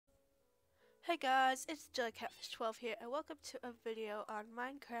Hey guys, it's JellyCatfish12 here, and welcome to a video on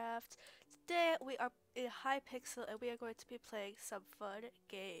Minecraft. Today we are in Hypixel, and we are going to be playing some fun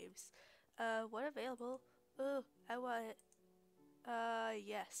games. What available? Ooh, I want it.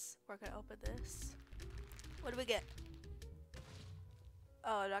 Yes. We're gonna open this. What do we get?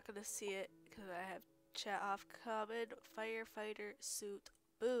 Oh, I'm not gonna see it because I have chat off. Common firefighter suit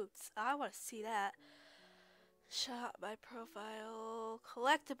boots. I want to see that. Shop my profile.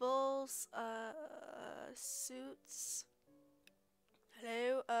 Collectibles. Suits.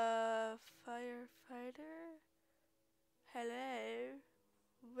 Hello, firefighter? Hello?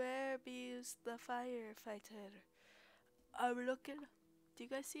 Where be's the firefighter? I'm looking. Do you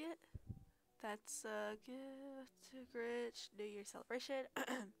guys see it? That's a gift, Grinch, New Year celebration.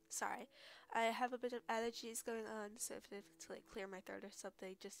 Sorry, I have a bit of allergies going on, so if it's like clear my throat or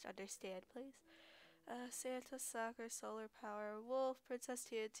something, just understand, please. Santa, soccer, solar power, wolf, princess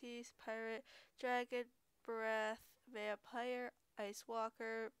TNT, pirate, dragon, breath, vampire, ice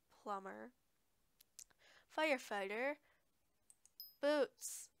walker, plumber, firefighter,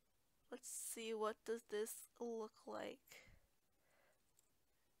 boots. Let's see, what does this look like?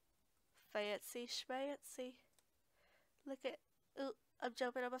 Fancy schmancy. Look at, ooh, I'm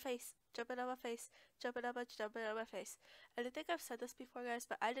jumping on my face, jumping on my face, jumping on my face. And I think I've said this before, guys,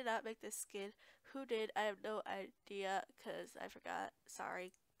 but I did not make this skin. Who did? I have no idea, because I forgot.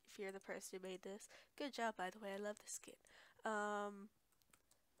 Sorry if you're the person who made this. Good job, by the way. I love the skin.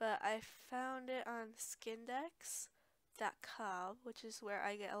 But I found it on skindex.com, which is where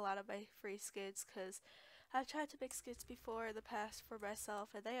I get a lot of my free skins, because I've tried to make skins before in the past for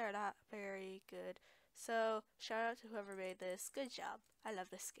myself, and they are not very good. So, shout out to whoever made this. Good job. I love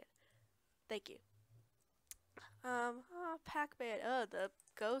this skin. Thank you. Pac-Man. Oh, the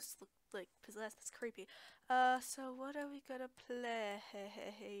ghosts look like possessed. That's creepy. So what are we gonna play?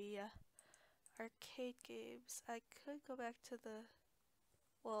 Arcade games. I could go back to the...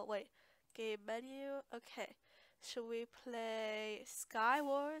 Well, wait. Game menu? Okay. Should we play Sky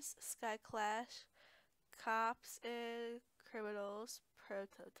Wars, Sky Clash, Cops and Criminals,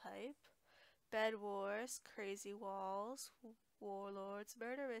 Prototype, Bed Wars, Crazy Walls, Warlords,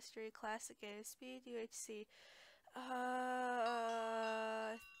 Murder Mystery, Classic Game, Speed, UHC.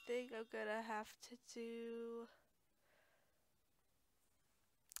 I think I'm gonna have to do...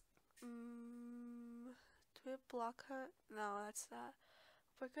 do we have Block Hunt? No, that's not.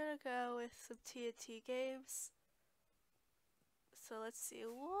 We're gonna go with some TNT games. So let's see.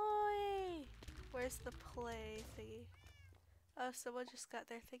 Why? Where's the play thingy? Oh, someone just got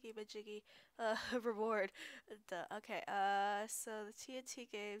their thingy-majiggy reward. Duh. Okay, so the TNT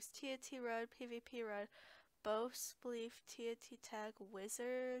games, TNT Run, PvP Run, Boast Belief, TNT Tag,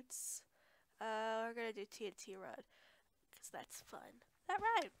 Wizards. We're gonna do TNT Run, because that's fun. That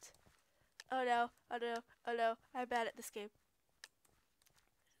rhymed! Oh no, oh no, oh no, I'm bad at this game.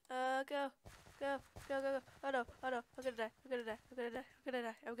 Go, go, go, go, go. Oh no, oh no, I'm gonna die, I'm gonna die, I'm gonna die, I'm gonna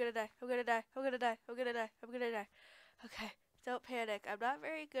die, I'm gonna die, I'm gonna die, I'm gonna die, I'm gonna die, I'm gonna die. Okay, don't panic. I'm not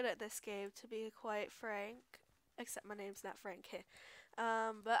very good at this game, to be quite frank. Except my name's not Frank.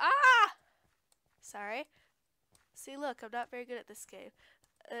 But sorry. See, look, I'm not very good at this game.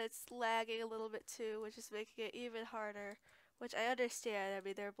 It's lagging a little bit too, which is making it even harder. Which I understand. I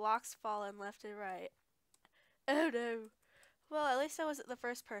mean, there are blocks falling left and right. Oh no. Well, at least I wasn't the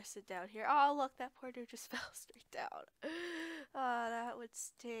first person down here. Oh, look, that poor dude just fell straight down. Oh, that would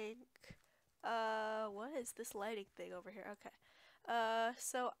stink. What is this lighting thing over here? Okay.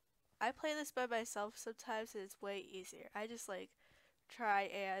 So I play this by myself sometimes and it's way easier. I just like try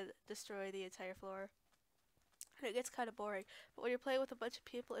and destroy the entire floor. And it gets kind of boring. But when you're playing with a bunch of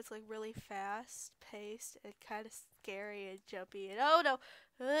people, it's like really fast paced and kind of scary and jumpy. And oh no!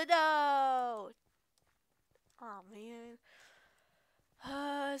 No! Oh man.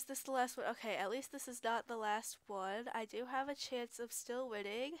 Is this the last one? Okay, at least this is not the last one. I do have a chance of still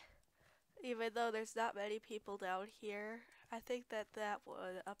winning, even though there's not many people down here. I think that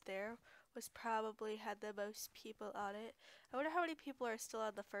one up there was probably had the most people on it. I wonder how many people are still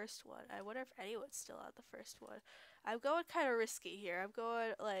on the first one. I wonder if anyone's still on the first one. I'm going kind of risky here. I'm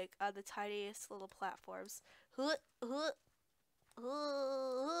going like on the tiniest little platforms.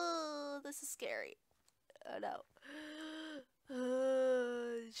 This is scary. Oh no.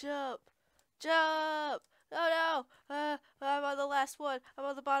 Jump! Jump! Oh no! I'm on the last one. I'm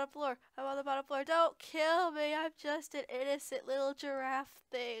on the bottom floor. I'm on the bottom floor. Don't kill me. I'm just an innocent little giraffe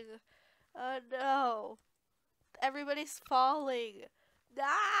thing. Oh no. Everybody's falling.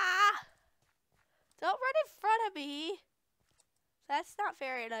 Ah! Don't run in front of me. That's not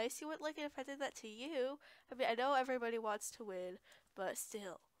very nice. You wouldn't like it if I did that to you. I mean, I know everybody wants to win, but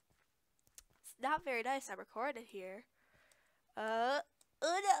still. not very nice. I'm recording here. Oh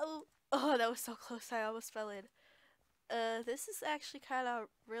no! Oh, that was so close. I almost fell in. This is actually kind of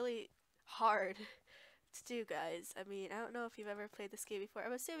really hard to do, guys. I mean, I don't know if you've ever played this game before.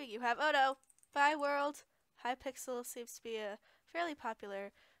 I'm assuming you have. Oh no! Bye, world. Hypixel seems to be a fairly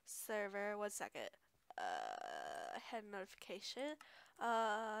popular server. 1 second. I had a notification.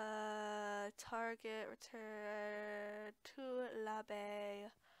 Target return to lobby.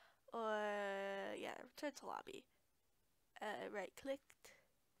 Or, yeah, return to lobby. Right clicked.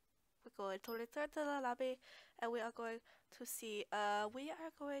 We're going to return to the lobby, and we are going to see, we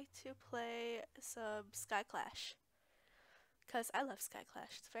are going to play some Sky Clash. Because I love Sky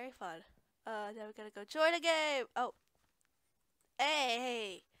Clash. It's very fun. Then we're gonna go join a game! Oh.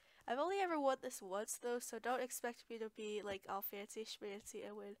 Hey! I've only ever won this once, though, so don't expect me to be, like, all fancy schmancy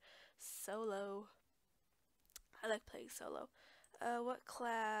and win solo. I like playing solo. What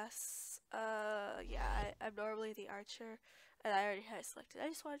class? Yeah, I'm normally the archer, and I already had it selected. I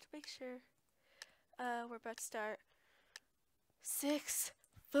just wanted to make sure. We're about to start. 6,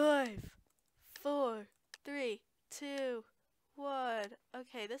 5, 4, 3, 2, 1.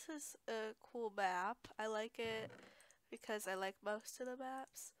 Okay, this is a cool map. I like it because I like most of the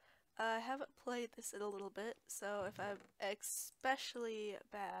maps. I haven't played this in a little bit, so if I'm especially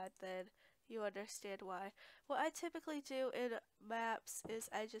bad, then you understand why. What I typically do in maps is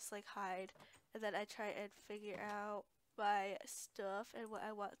I just like hide, and then I try and figure out my stuff and what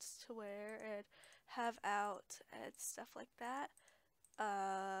I want to wear and have out and stuff like that.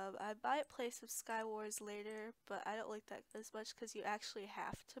 I might play some Sky Wars later, but I don't like that as much because you actually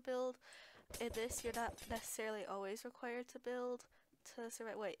have to build. In this, you're not necessarily always required to build to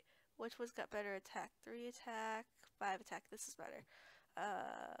survive. Wait, which one's got better attack? 3 attack, 5 attack. This is better.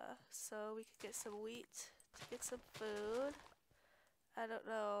 So we could get some wheat to get some food. I don't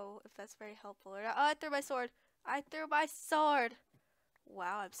know if that's very helpful or not. Oh, I threw my sword! I threw my sword!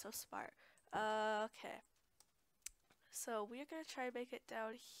 Wow, I'm so smart. Okay. So we're gonna try and make it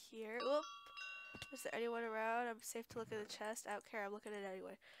down here. Oop! Is there anyone around? I'm safe to look at the chest. I don't care, I'm looking at it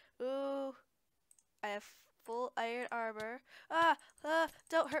anyway. Ooh! I have full iron armor.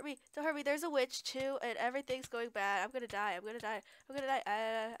 Don't hurt me! Don't hurt me! There's a witch too, and everything's going bad. I'm gonna die. I'm gonna die. I'm gonna die.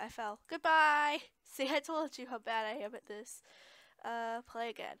 I fell. Goodbye! See, I told you how bad I am at this. Play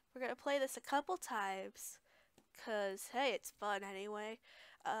again. We're gonna play this a couple times. Cause, hey, it's fun anyway.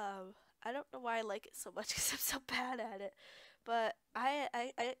 I don't know why I like it so much because I'm so bad at it. But I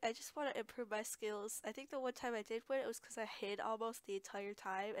just want to improve my skills. I think the one time I did win, it was because I hid almost the entire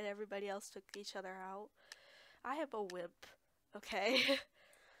time and everybody else took each other out. I am a wimp, okay?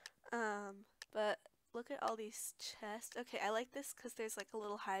 But look at all these chests. Okay, I like this because there's like a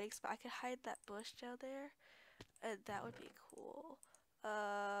little hiding spot. I could hide that bush down there, and that would be cool.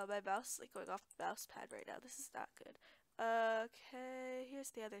 My mouse is like going off the mouse pad right now. This is not good. Okay,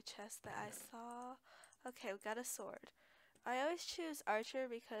 here's the other chest that I saw. Okay, we got a sword. I always choose archer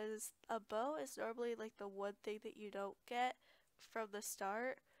because a bow is normally like the one thing that you don't get from the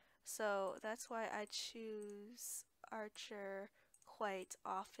start. So that's why I choose archer quite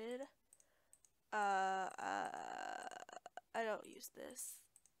often. I don't use this.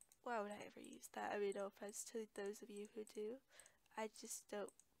 Why would I ever use that? I mean, no offense to those of you who do. I just don't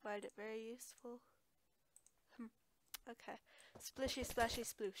find it very useful. Okay. Splishy, splashy,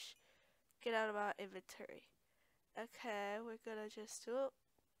 sploosh. Get out of my inventory. Okay, we're gonna just do it.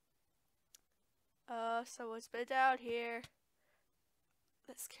 Someone's been down here.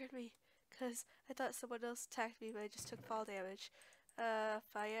 That scared me, because I thought someone else attacked me, but I just took fall damage.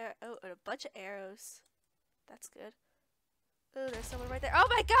 Fire. Oh, and a bunch of arrows. That's good. Oh, there's someone right there. Oh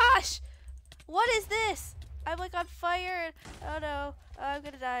my gosh! What is this? I'm like on fire. Oh no. I'm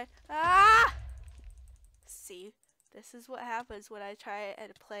gonna die. Ah! See, this is what happens when I try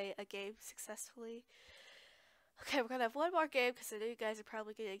and play a game successfully. Okay, we're gonna have one more game because I know you guys are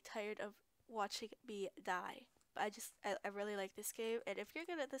probably getting tired of watching me die. But I really like this game, and if you're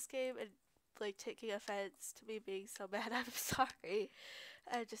good at this game and like taking offense to me being so bad, I'm sorry.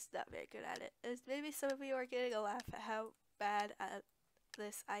 I'm just not very good at it. And maybe some of you are getting a laugh at how bad at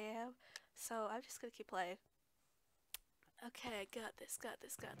this I am. So I'm just gonna keep playing. Okay, got this. Get.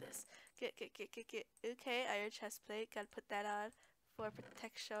 Okay, iron chest plate. Gotta put that on for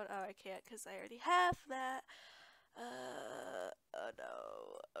protection. Oh, I can't because I already have that. Oh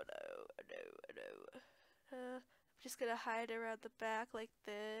no. I'm just gonna hide around the back like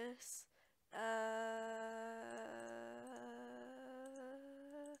this.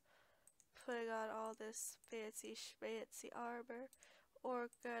 Putting on all this fancy schmancy armor.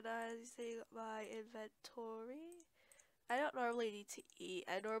 Organizing my inventory. I don't normally need to eat.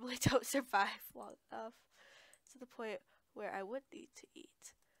 I normally don't survive long enough to the point where I would need to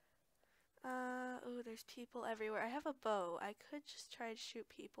eat. Oh, there's people everywhere. I have a bow. I could just try and shoot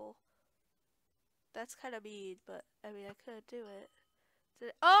people. That's kind of mean, but I mean, I could do it.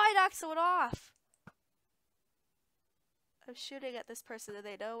 Oh, I knocked someone off! I'm shooting at this person and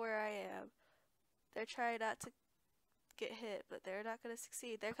they know where I am. They're trying not to get hit, but they're not going to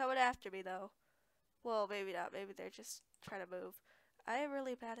succeed. They're coming after me, though. Well, maybe not. Maybe they're just trying to move. I am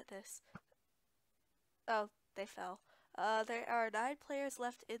really bad at this. Oh, they fell. There are 9 players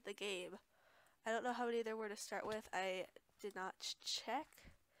left in the game. I don't know how many there were to start with. I did not check.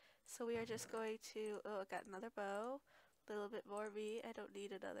 So we are just going to... Oh, I got another bow. A little bit more meat. I don't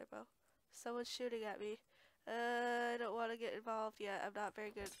need another bow. Someone's shooting at me. I don't want to get involved yet. I'm not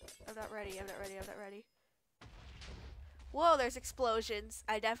very good. I'm not ready. I'm not ready. I'm not ready. Whoa, there's explosions.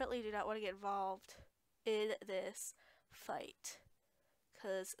 I definitely do not want to get involved in this fight.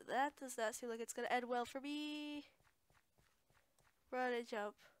 Because that does not seem like it's going to end well for me. Run and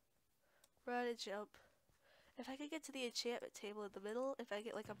jump. Run and jump. If I could get to the enchantment table in the middle, if I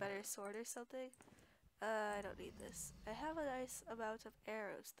get like a better sword or something. I don't need this. I have a nice amount of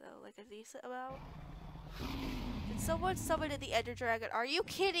arrows though, like a decent amount. Did someone summon in the Ender Dragon? Are you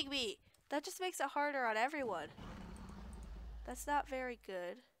kidding me? That just makes it harder on everyone. That's not very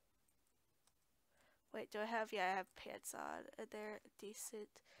good. Wait, do I have? Yeah, I have pants on, and they're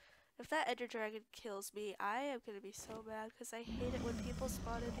decent. If that Ender Dragon kills me, I am gonna be so mad because I hate it when people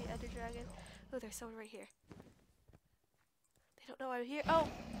spawn in the Ender Dragon. Oh, there's someone right here. They don't know I'm here. Oh,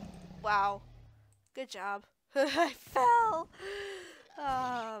 wow. Good job. I fell.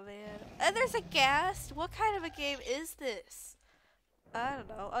 Oh, man. And there's a ghast? What kind of a game is this? I don't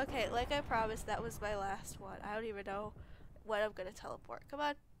know. Okay, like I promised, that was my last one. I don't even know when I'm gonna teleport. Come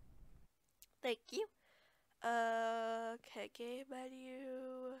on. Thank you. Okay, game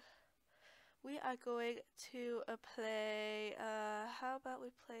menu. We are going to play, how about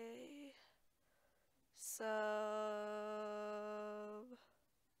we play some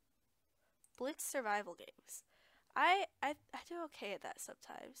Blitz survival games. I do okay at that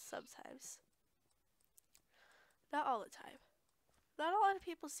sometimes. Not all the time. Not a lot of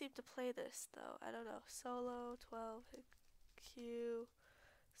people seem to play this though. I don't know. Solo, 12, Q,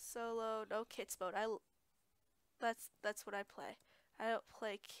 solo, no kits mode. That's what I play. I don't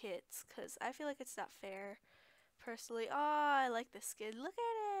play kits because I feel like it's not fair. Personally, oh, I like this skin. Look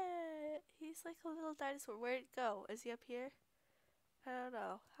at it. He's like a little dinosaur. Where'd it go? Is he up here? I don't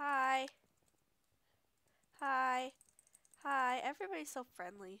know. Hi. Hi. Hi. Everybody's so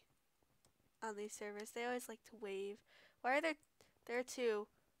friendly on these servers. They always like to wave. Why are there are two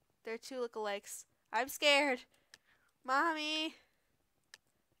lookalikes? I'm scared. Mommy.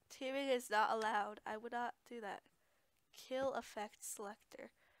 Teaming is not allowed. I would not do that. Kill effect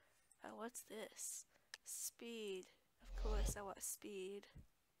selector. What's this? Speed. Of course I want speed.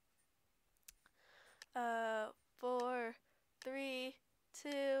 4, 3,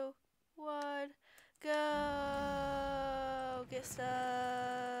 2, 1, go! Get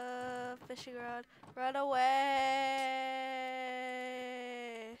stuff. Fishing rod. Run away!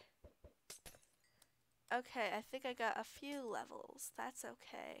 Okay, I think I got a few levels. That's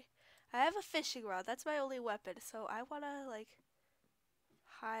okay. I have a fishing rod. That's my only weapon, so I wanna, like,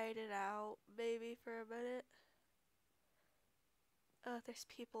 hide it out maybe for a minute. There's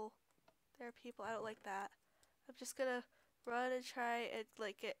people. There are people. I don't like that. I'm just gonna run and try and,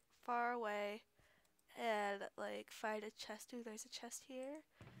 like, get far away and, like, find a chest. Ooh, there's a chest here.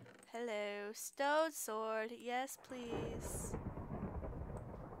 Hello. Stone sword. Yes, please.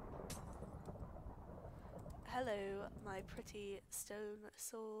 Hello, my pretty stone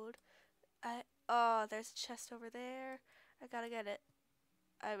sword. Oh, there's a chest over there. I gotta get it.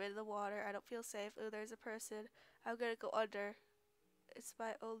 I'm in the water. I don't feel safe. Ooh, there's a person. I'm gonna go under. It's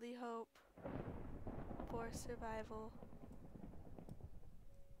my only hope for survival.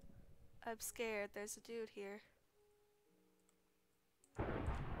 I'm scared. There's a dude here.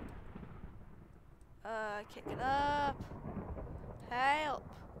 I can't get up. Help!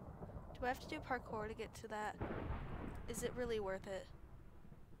 Do I have to do parkour to get to that? Is it really worth it?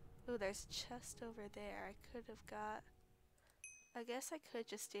 Ooh, there's a chest over there. I could have got... I guess I could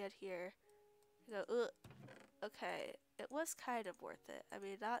just stand here and go, ugh. Okay, it was kind of worth it. I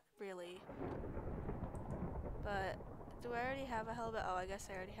mean, not really. But, do I already have a helmet? Oh, I guess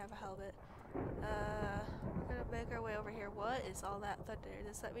I already have a helmet. We're gonna make our way over here. What is all that thunder?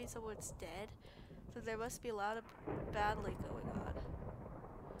 Does that mean someone's dead? So there must be a lot of battling going on.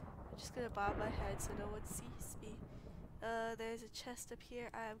 I'm just gonna bob my head so no one sees me. There's a chest up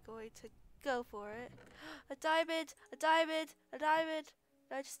here. I am going to Go for it. A diamond! A diamond! A diamond!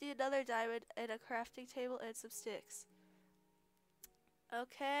 I just need another diamond and a crafting table and some sticks.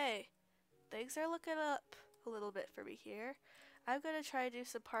 Okay. Things are looking up a little bit for me here. I'm gonna try and do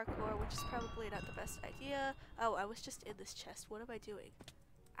some parkour, which is probably not the best idea. Oh, I was just in this chest. What am I doing?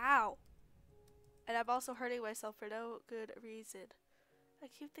 Ow! And I'm also hurting myself for no good reason. I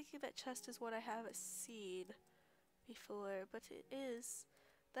keep thinking that chest is what I haven't seen before, but it is.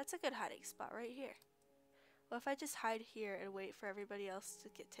 That's a good hiding spot right here. Well, if I just hide here and wait for everybody else to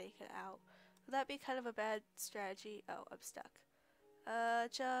get taken out, would that be kind of a bad strategy? Oh, I'm stuck.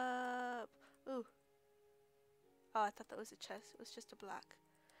 Jump! Ooh. Oh, I thought that was a chest. It was just a block.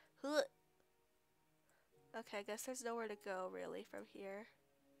 Huh. Okay, I guess there's nowhere to go, really, from here.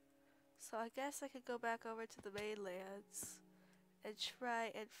 So I guess I could go back over to the mainlands and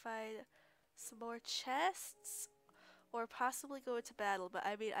try and find some more chests, or possibly go into battle. But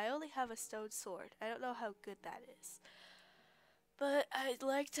I mean, I only have a stone sword. I don't know how good that is. But I'd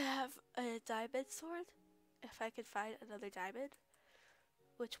like to have a diamond sword, if I could find another diamond,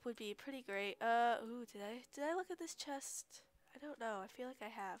 which would be pretty great. Ooh, did I look at this chest? I don't know. I feel like I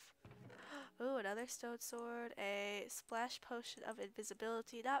have. Ooh, another stone sword, a splash potion of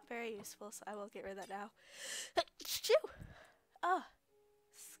invisibility. Not very useful, so I will get rid of that now. Shoo! Oh,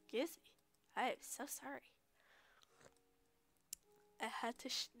 excuse me. I am so sorry. I had to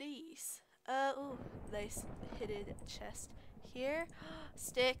sneeze. Ooh, nice hidden chest here.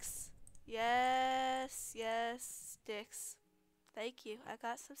 Sticks. Yes, yes, sticks. Thank you. I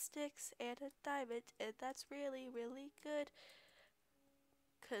got some sticks and a diamond, and that's really, really good.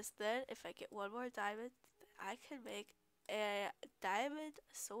 Because then, if I get one more diamond, I can make a diamond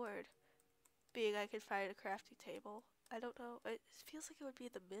sword. Being I can find a crafting table. I don't know. It feels like it would be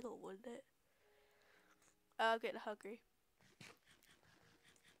in the middle, wouldn't it? I'm getting hungry.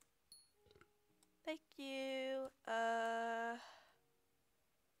 Thank you.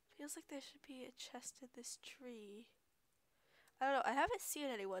 Feels like there should be a chest in this tree. I don't know. I haven't seen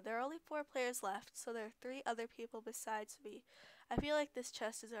anyone. There are only 4 players left, so there are 3 other people besides me. I feel like this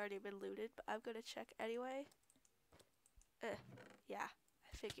chest has already been looted, but I'm gonna check anyway. Yeah,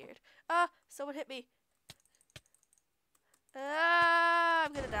 I figured. Ah, someone hit me. Ah,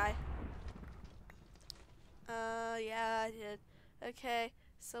 I'm gonna die. Yeah, I did. Okay,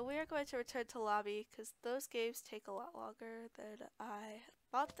 so we are going to return to lobby because those games take a lot longer than I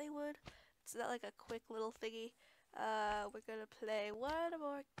thought they would. It's not like a quick little thingy. We're gonna play one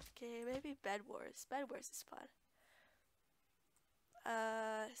more game, maybe Bed Wars. Bed Wars is fun.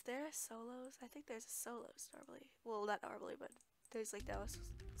 Is there a solos? I think there's a solos normally. Well, not normally, but there's like no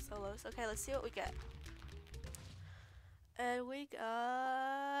solos. Okay, let's see what we get. And we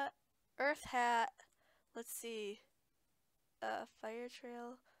got Earth Hat. Let's see. Fire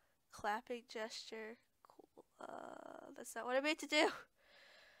trail, clapping gesture. Cool. That's not what I meant to do.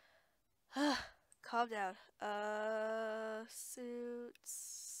 Calm down.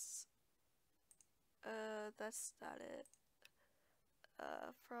 Suits. That's not it.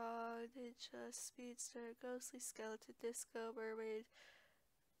 Frog, ninja, speedster, ghostly skeleton, disco, mermaid.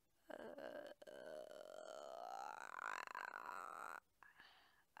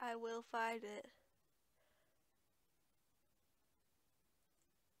 I will find it.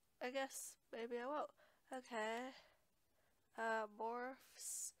 I guess maybe I won't. Okay.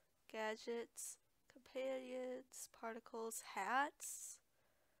 Morphs, gadgets, companions, particles, hats.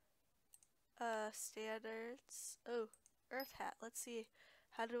 Standards. Oh, Earth hat. Let's see.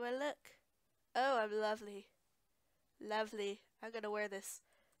 How do I look? Oh, I'm lovely. Lovely. I'm gonna wear this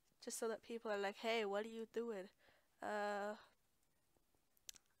just so that people are like, hey, what are you doing?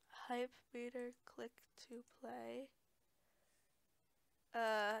 Hype meter, click to play.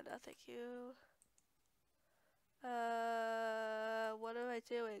 No thank you. What am I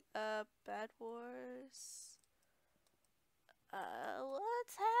doing? Bad Wars.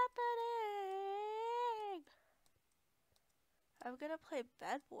 What's happening? I'm gonna play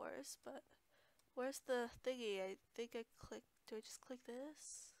Bed Wars, but where's the thingy? I think I click. Do I just click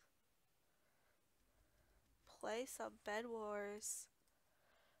this? Play some Bed Wars.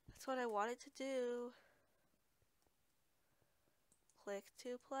 That's what I wanted to do. Click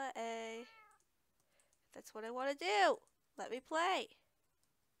to play. That's what I want to do. Let me play.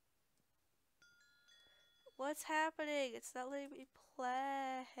 What's happening? It's not letting me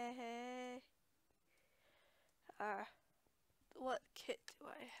play. What kit do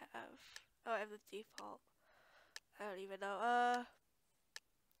I have? Oh, I have the default. I don't even know.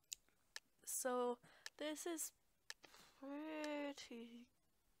 So this is pretty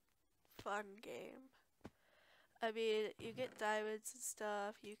fun game. I mean, you get diamonds and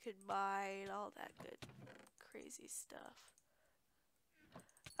stuff, you can mine, all that good crazy stuff.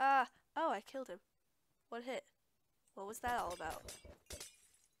 Ah! Oh, I killed him. What hit? What was that all about?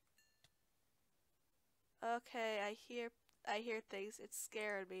 Okay, I hear things. It's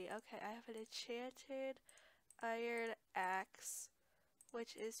scaring me. Okay, I have an enchanted iron axe,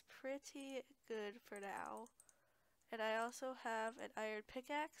 which is pretty good for now. And I also have an iron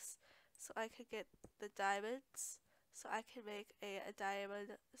pickaxe, so I could get the diamonds, so I can make a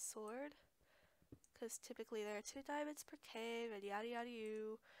diamond sword. Because typically there are 2 diamonds per cave, and yada yada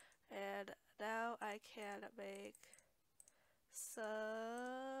you. And now I can make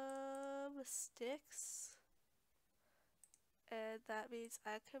some sticks. And that means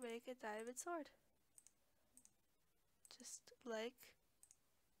I can make a diamond sword. Just like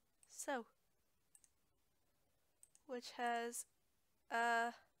so. Which has,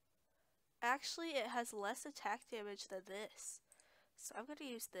 actually it has less attack damage than this. So I'm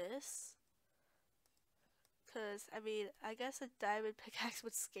gonna use this. Cause, I mean, I guess a diamond pickaxe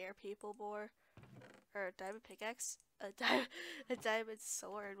would scare people more. Or a diamond pickaxe? A diamond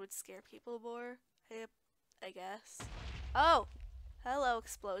sword would scare people more. I guess. Oh! Hello,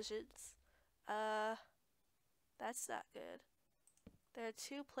 explosions. That's not good. There are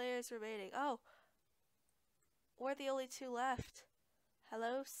 2 players remaining. Oh! We're the only 2 left.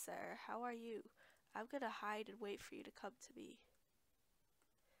 Hello, sir. How are you? I'm gonna hide and wait for you to come to me.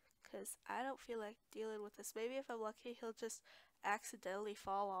 Cause I don't feel like dealing with this. Maybe if I'm lucky, he'll just accidentally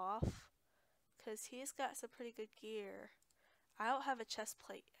fall off. Cause he's got some pretty good gear. I don't have a chest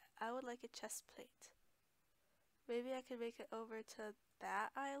plate yet. I would like a chest plate. Maybe I can make it over to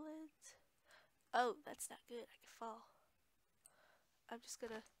that island. Oh, that's not good. I can fall. I'm just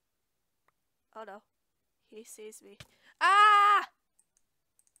gonna... Oh no. He sees me. Ah!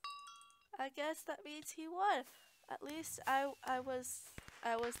 I guess that means he won. At least I was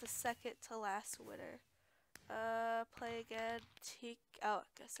the second to last winner. Play again. Oh, I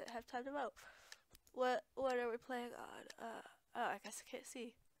guess I have time to vote. What are we playing on? Oh, I guess I can't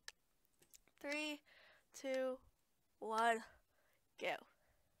see. 3, 2, 1, go.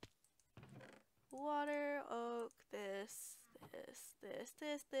 Water, oak, this.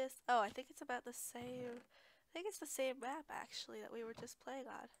 Oh, I think it's about the same. I think it's the same map actually that we were just playing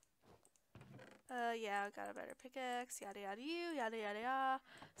on. Yeah, I got a better pickaxe, yada yada you, yada yada yada.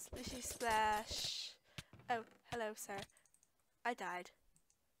 Splishy splash. Oh, hello, sir. I died.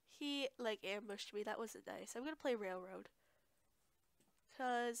 He, like, ambushed me. That wasn't nice. I'm gonna play Railroad.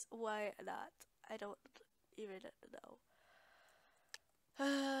 Cause, why not? I don't even know.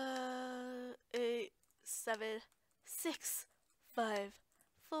 8, 7, 6, 5,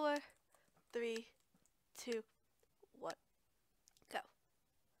 4, 3, 2, 1. Go.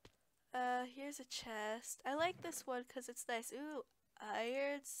 Here's a chest. I like this one because it's nice. Ooh,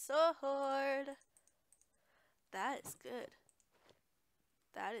 iron sword. That is good.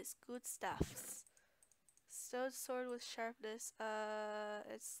 That is good stuff. Stone sword with sharpness.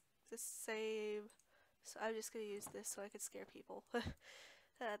 It's the same. So I'm just gonna use this so I can scare people.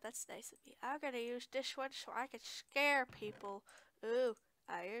 That's nice of me. I'm gonna use this one so I can scare people. Ooh,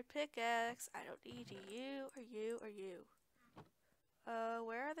 iron pickaxe. I don't need you or you or you.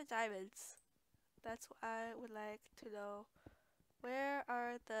 Where are the diamonds? That's what I would like to know. Where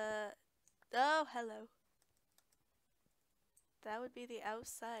are the... Oh, hello. That would be the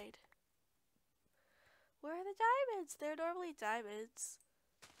outside. Where are the diamonds? They're normally diamonds.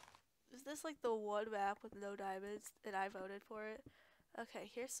 Is this like the one map with no diamonds and I voted for it? Okay,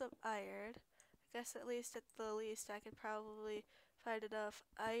 here's some iron. I guess at least I could probably find enough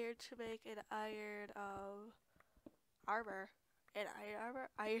iron to make an iron armor. An iron armor?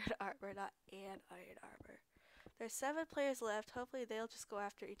 Iron armor, not an iron armor. There's 7 players left. Hopefully they'll just go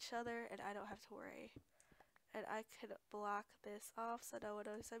after each other and I don't have to worry. And I can block this off so no one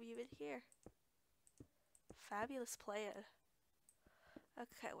knows I'm even here. Fabulous plan.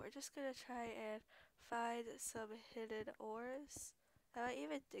 Okay, we're just gonna try and find some hidden ores. Am I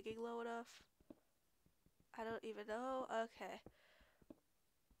even digging low enough? I don't even know. Okay.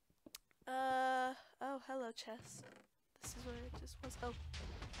 Oh, hello, chest. This is what it just was. Oh.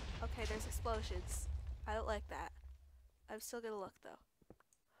 Okay, there's explosions. I don't like that. I'm still gonna look, though.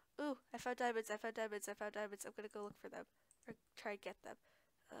 Ooh, I found diamonds, I found diamonds. I'm gonna go look for them. Or try and get them.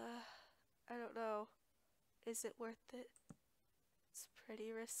 I don't know. Is it worth it? It's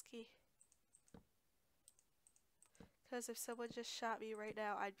pretty risky. Because if someone just shot me right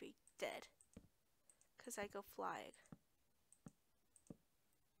now, I'd be dead. Because I go flying.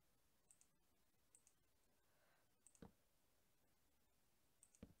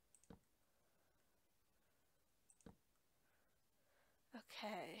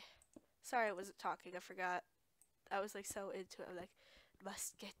 Okay. Sorry I wasn't talking, I forgot. I was like so into it. I'm like,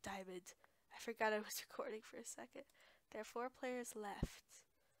 must get diamonds. I forgot I was recording for a second. There are 4 players left.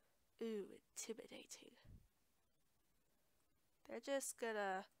 Ooh, intimidating. They're just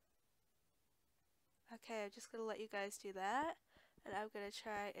gonna... Okay, I'm just gonna let you guys do that. And I'm gonna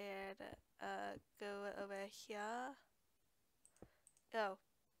try and go over here. Oh,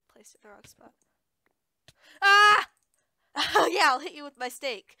 placed it in the wrong spot. Ah! Oh yeah, I'll hit you with my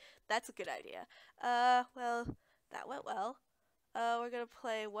stake. That's a good idea. Well, that went well. We're gonna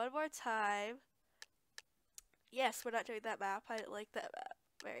play one more time. Yes, we're not doing that map. I didn't like that map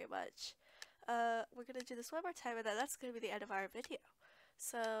very much. We're gonna do this one more time, and then that's gonna be the end of our video.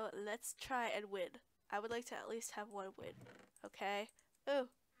 So let's try and win. I would like to at least have one win. Okay? Oh,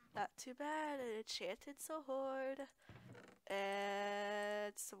 not too bad. An enchanted sword.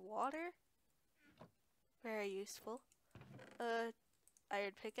 And some water. Very useful.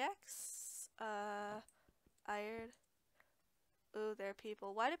 Iron pickaxe. Iron. Ooh, there are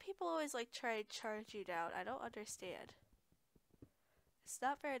people. Why do people always like try and charge you down? I don't understand. It's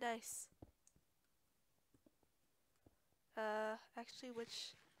not very nice. Actually,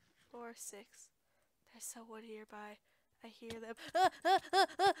 which 4, 6? There's someone nearby. I hear them.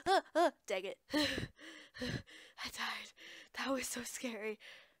 Dang it. I died. That was so scary.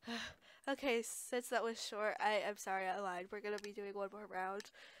 Okay, since that was short, I'm sorry I lied. We're gonna be doing one more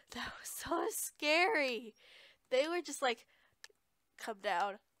round. That was so scary. They were just like, come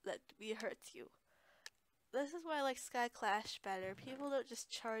down, let me hurt you. This is why I like Sky Clash better. People don't just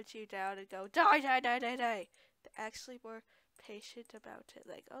charge you down and go, die, die, die, die, die. They're actually more patient about it.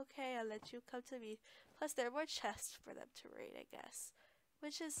 Like, okay, I'll let you come to me. Plus, there are more chests for them to raid, I guess.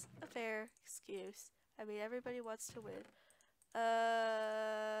 Which is a fair excuse. I mean, everybody wants to win.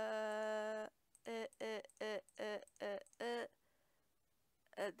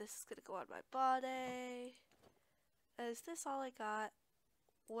 This is gonna go on my body. Is this all I got?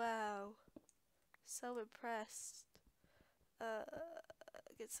 Wow. So impressed.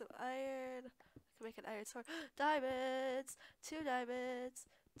 Get some iron. I can make an iron sword. Diamonds! 2 diamonds!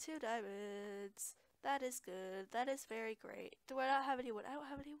 2 diamonds! That is good. That is very great. Do I not have anyone? I don't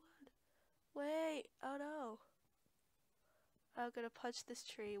have anyone. Wait. Oh no. I'm gonna punch this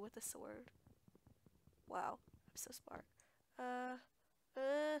tree with a sword. Wow. I'm so smart.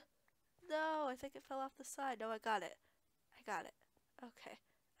 No, I think it fell off the side. No, I got it. I got it. Okay.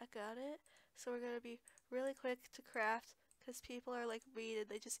 I got it. So we're gonna be really quick to craft because people are like mean and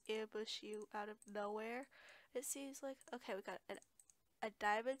they just ambush you out of nowhere. It seems like. Okay, we got a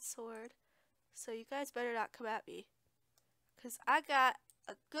diamond sword. So you guys better not come at me. Because I got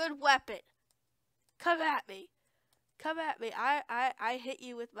a good weapon. Come at me. Come at me. I hit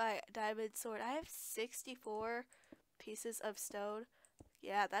you with my diamond sword. I have 64 pieces of stone.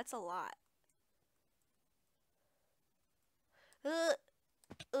 Yeah, that's a lot.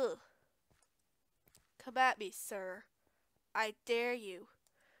 Ugh. Come at me, sir. I dare you.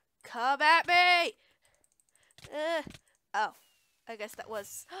 Come at me! Oh. I guess that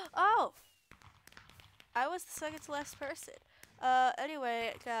was... Oh! I was the second to last person.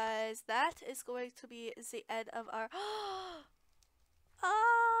 Anyway, guys, that is going to be the end of our...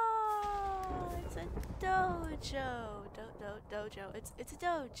 Oh! It's a dojo. Dojo. It's a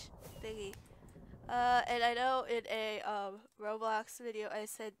doge thingy. And I know in a Roblox video I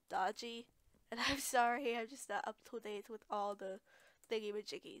said dodgy, and I'm sorry, I'm just not up to date with all the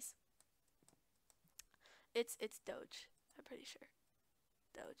thingy-majiggies. It's Doge, I'm pretty sure.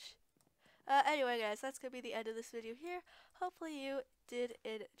 Doge. Anyway guys, that's gonna be the end of this video here. Hopefully you did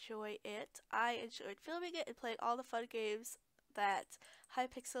enjoy it. I enjoyed filming it and playing all the fun games that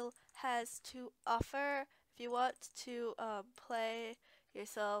Hypixel has to offer. If you want to play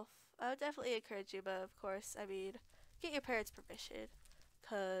yourself, I would definitely encourage you, but of course, I mean, get your parents' permission,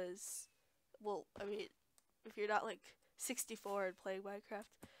 cause, well, I mean, if you're not like 64 and playing Minecraft,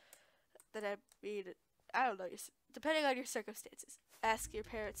 then I mean, I don't know, depending on your circumstances, ask your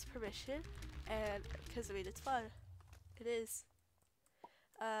parents' permission, and, cause I mean, it's fun, it is.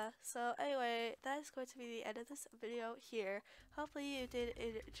 So anyway, that is going to be the end of this video here. Hopefully you did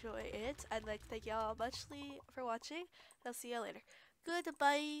enjoy it. I'd like to thank y'all muchly for watching, and I'll see y'all later.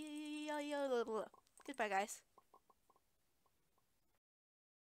 Goodbye. Goodbye, guys.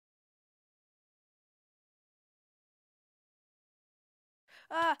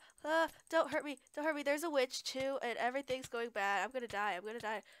 Don't hurt me. Don't hurt me. There's a witch too, and everything's going bad. I'm gonna die. I'm gonna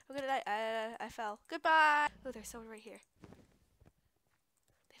die. I'm gonna die. I fell. Goodbye. Oh, there's someone right here.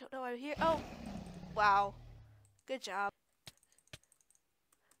 They don't know I'm here. Oh, wow. Good job.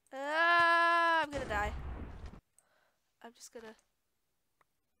 I'm gonna die. I'm just gonna...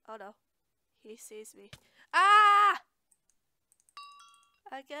 Oh no. He sees me. Ah!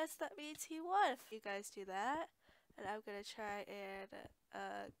 I guess that means he won. You guys do that. And I'm gonna try and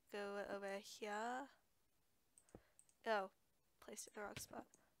go over here. Oh, placed it in the wrong spot.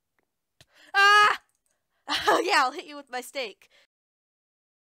 Ah! Yeah, I'll hit you with my stake.